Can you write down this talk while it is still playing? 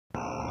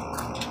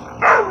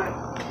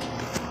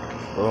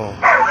Boom.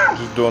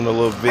 Just doing a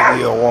little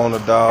video on the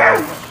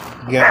dog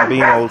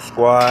Gambino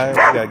squad. We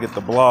gotta get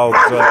the vlogs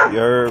up, you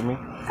heard me?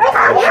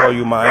 I'll show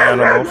you my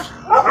animals.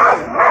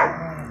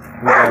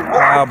 We got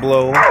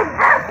Pablo,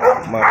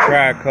 my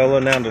tricolor.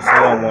 Now the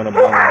slow one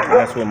bone.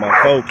 That's with my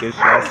focus.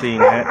 Y'all seen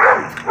that.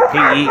 He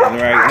eating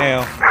right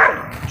now.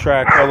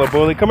 Tricolor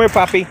bully. Come here,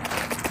 Poppy.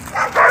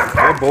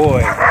 Good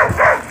boy.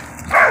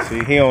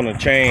 See, he on the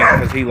chain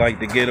because he like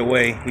to get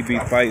away. He be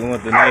fighting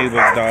with the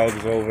neighbor's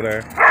dogs over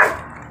there.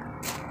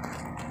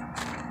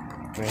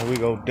 There we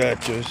go,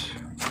 Duchess.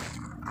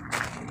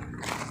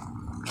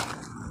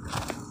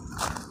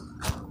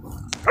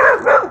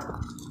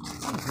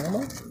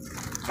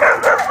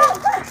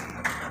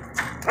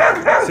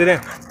 Sit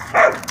down.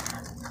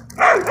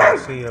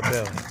 See your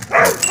belly.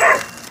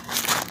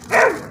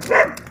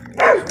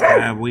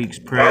 5 weeks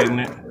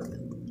pregnant.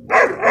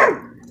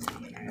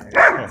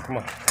 Come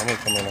on. Come in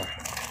there.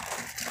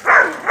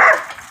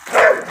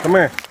 Come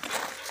here.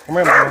 Come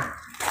here, mama.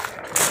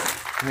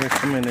 Come here,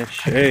 come in this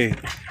shade.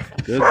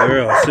 Good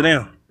girl. Sit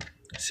down.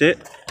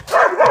 Sit.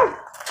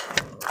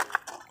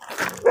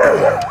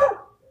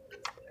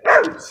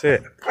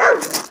 Sit.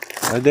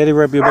 Let daddy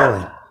rub your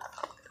belly.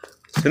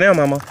 Sit down,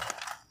 mama.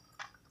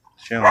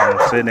 She don't want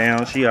to sit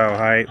down. She all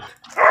hyped.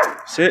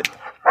 Sit.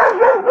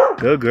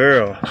 Good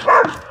girl.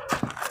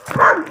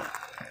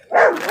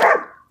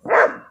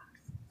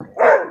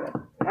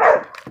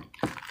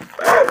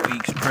 5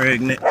 weeks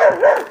pregnant.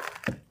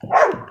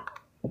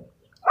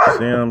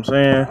 See what I'm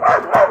saying?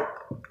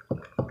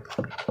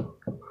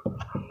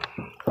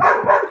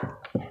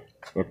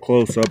 A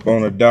close up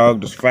on a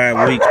dog that's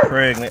 5 weeks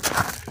pregnant.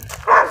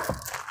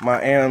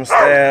 My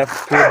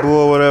AMSTAFF-PIT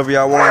BULL, whatever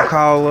y'all want to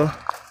call her.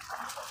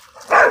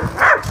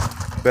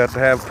 About to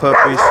have a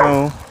puppy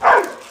soon.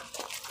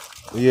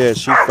 Yeah,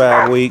 she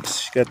 5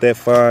 weeks. She got that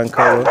fine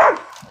color.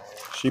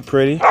 She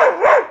pretty.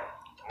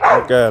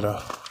 Look at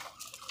her.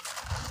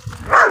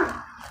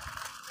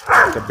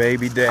 Got the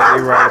baby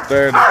daddy right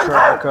there, the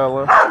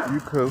tricolor. You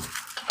cool.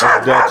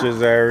 That's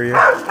Dutch's area.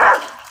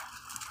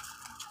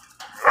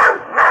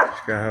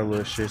 She got her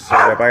little shit set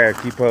up. I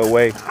gotta keep her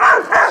away.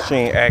 She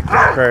ain't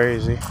acting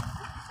crazy.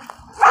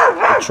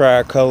 The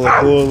tricolor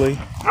bully.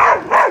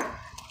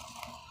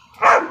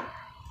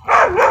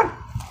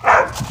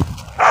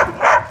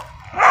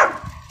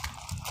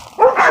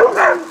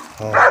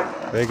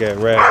 Oh, they got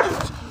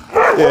ratchets.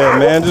 Yeah,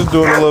 man, just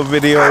doing a little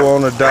video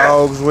on the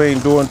dogs. We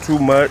ain't doing too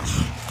much.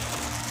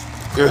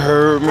 You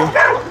heard me?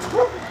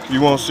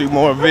 You want to see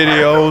more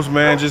videos,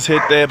 man, just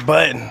hit that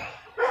button.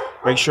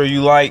 Make sure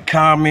you like,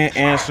 comment,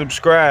 and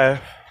subscribe.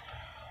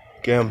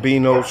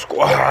 Gambino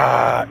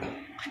Squad.